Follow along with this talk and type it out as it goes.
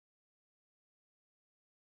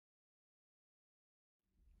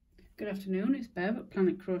Good afternoon, it's Bev at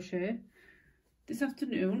Planetcrochet. This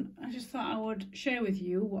afternoon I just thought I would share with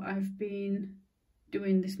you what I've been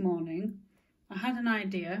doing this morning. I had an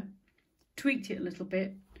idea, tweaked it a little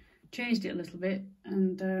bit, changed it a little bit,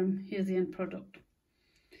 and here's the end product.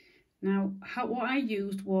 Now what I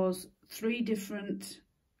used was 3 different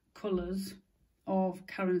colours of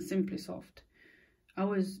Caron Simply Soft. I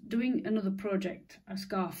was doing another project, a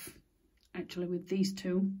scarf actually, with these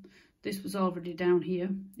 2. This was already down here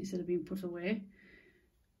instead of being put away.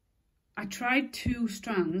 I tried 2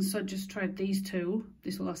 strands, so I just tried these 2,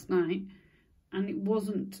 this last night, and it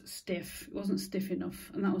wasn't stiff. It wasn't stiff enough,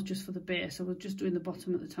 and that was just for the base. I was just doing the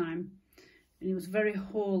bottom at the time, and it was very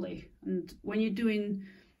holey. And when you're doing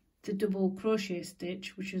the double crochet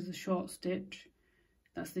stitch, which is the short stitch,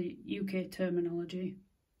 that's the UK terminology,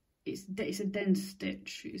 it's a dense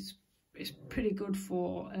stitch. It's pretty good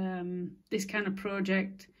for this kind of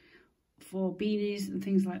project, for beanies and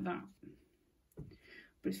things like that,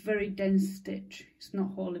 but it's very dense stitch. It's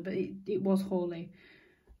not holey, but it was holey.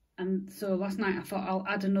 And so last night I thought I'll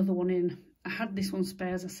add another one in. I had this one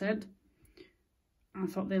spare, as I said, and I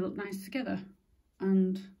thought they look nice together,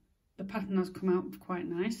 and the pattern has come out quite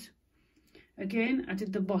nice. Again, I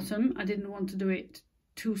did the bottom. I didn't want to do it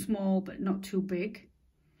too small but not too big.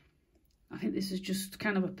 I think this is just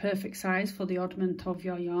kind of a perfect size for the oddment of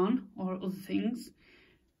your yarn or other things.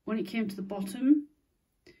 When it came to the bottom,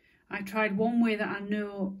 I tried one way that I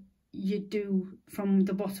know you do from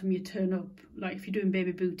the bottom, you turn up. Like if you're doing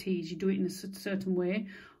baby booties, you do it in a certain way,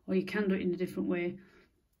 or you can do it in a different way.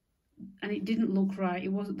 And it didn't look right.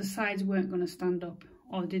 It wasn't, the sides weren't going to stand up,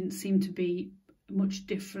 or didn't seem to be much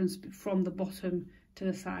difference from the bottom to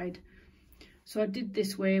the side. So I did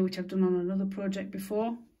this way, which I've done on another project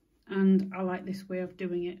before, and I like this way of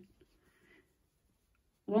doing it.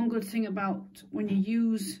 One good thing about when you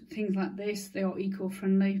use things like this, they are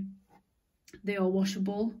eco-friendly, they are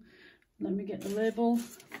washable. Let me get the label.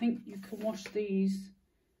 I think you can wash these.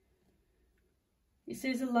 It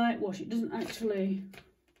says a light wash, it doesn't actually,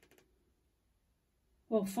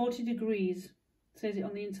 well, 40 degrees, says it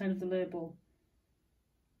on the inside of the label.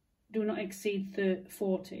 Do not exceed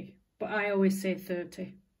 40, but I always say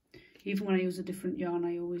 30. Even when I use a different yarn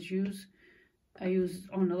I use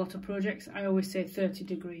on a lot of projects, I always say 30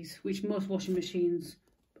 degrees, which most washing machines,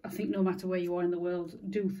 I think no matter where you are in the world,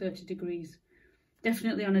 do 30 degrees.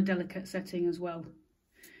 Definitely on a delicate setting as well,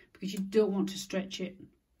 because you don't want to stretch it.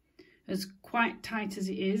 As quite tight as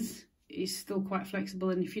it is, it's still quite flexible,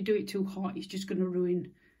 and if you do it too hot, it's just going to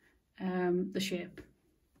ruin the shape.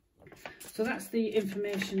 So that's the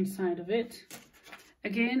information side of it.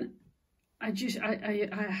 Again, I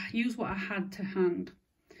use what I had to hand.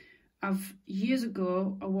 Years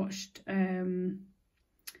ago I watched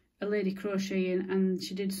a lady crocheting, and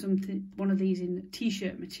she did one of these in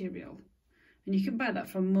t-shirt material, and you can buy that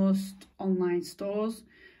from most online stores.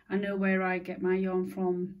 I know where I get my yarn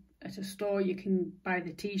from at a store. You can buy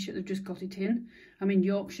the t-shirt, they've just got it in. I'm in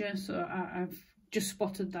Yorkshire, so I've just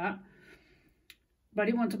spotted that, but I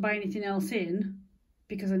didn't want to buy anything else in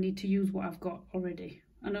because I need to use what I've got already.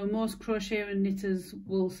 I know most crochet and knitters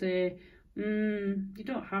will say, you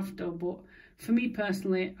don't have to, but for me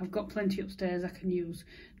personally, I've got plenty upstairs I can use.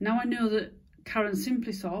 Now I know that Caron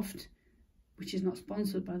Simply Soft, which is not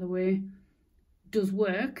sponsored by the way, does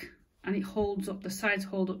work, and it holds up, the sides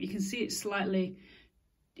hold up. You can see it's slightly,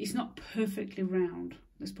 it's not perfectly round,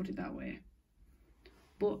 let's put it that way,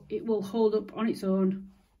 but it will hold up on its own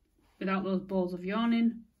without those balls of yarn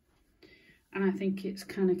in, and I think it's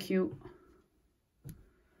kind of cute.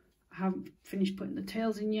 I haven't finished putting the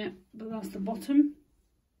tails in yet, but that's the bottom.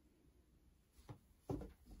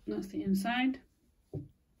 That's the inside.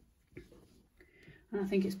 And I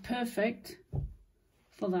think it's perfect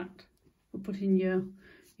for that. We're putting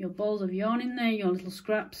your balls of yarn in there, your little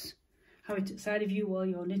scraps, have it outside of you while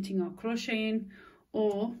you're knitting or crocheting,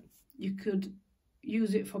 or you could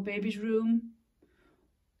use it for baby's room.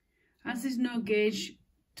 As there's no gauge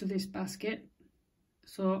to this basket,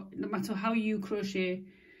 so no matter how you crochet,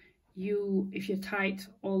 if you're tight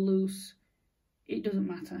or loose, it doesn't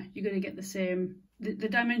matter, you're going to get the same. The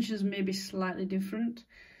dimensions may be slightly different,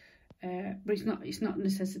 but it's not a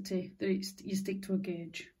necessity that you stick to a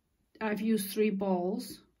gauge. I've used 3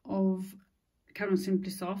 balls of Caron Simply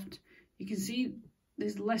Soft. You can see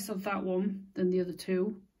there's less of that one than the other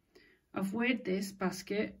 2. I've weighed this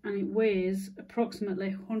basket and it weighs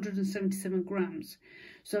approximately 177 grams.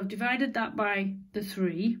 So I've divided that by the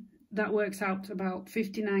 3. That works out to about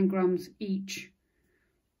 59 grams each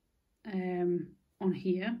on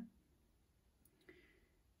here.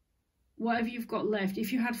 Whatever you've got left,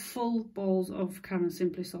 if you had full balls of Caron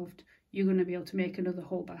Simply Soft, you're going to be able to make another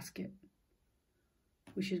whole basket,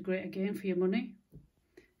 which is great again for your money.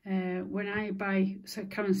 When I buy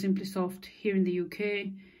Caron Simply Soft here in the UK,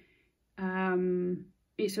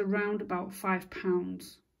 it's around about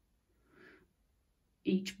 £5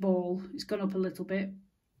 each ball. It's gone up a little bit,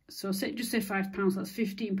 so just say £5, that's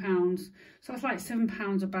 £15, so that's like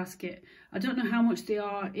 £7 a basket. I don't know how much they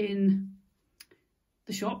are in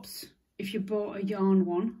the shops if you bought a yarn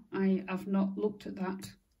one. I have not looked at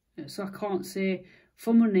that, so I can't say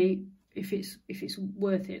for money if it's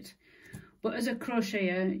worth it. But as a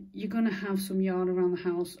crocheter, you're going to have some yarn around the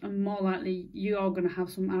house, and more likely you are going to have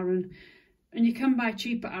some Aran. And you can buy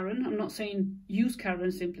cheaper Aran. I'm not saying use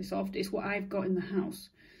Caron Simply Soft, it's what I've got in the house,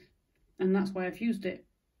 and that's why I've used it.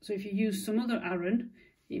 So if you use some other Aran,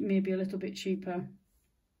 it may be a little bit cheaper,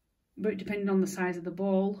 but depending on the size of the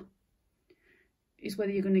ball is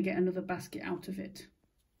whether you're going to get another basket out of it.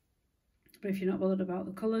 But if you're not bothered about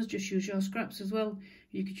the colours, just use your scraps as well.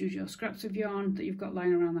 You could use your scraps of yarn that you've got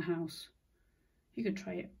lying around the house. You could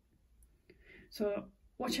try it. So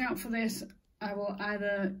watch out for this. I will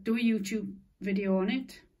either do a YouTube video on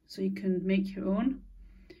it so you can make your own.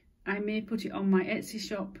 I may put it on my Etsy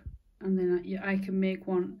shop, and then I can make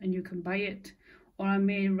one and you can buy it. Or I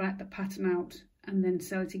may write the pattern out and then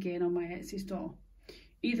sell it again on my Etsy store.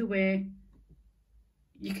 Either way,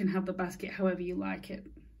 you can have the basket however you like it.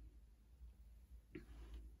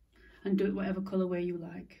 And do it whatever colourway you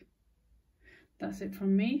like. That's it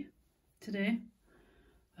from me today.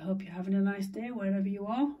 I hope you're having a nice day wherever you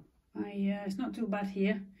are. It's not too bad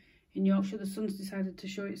here in Yorkshire. The sun's decided to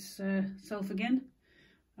show itself again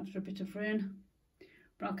after a bit of rain.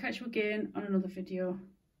 But I'll catch you again on another video.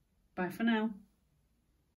 Bye for now.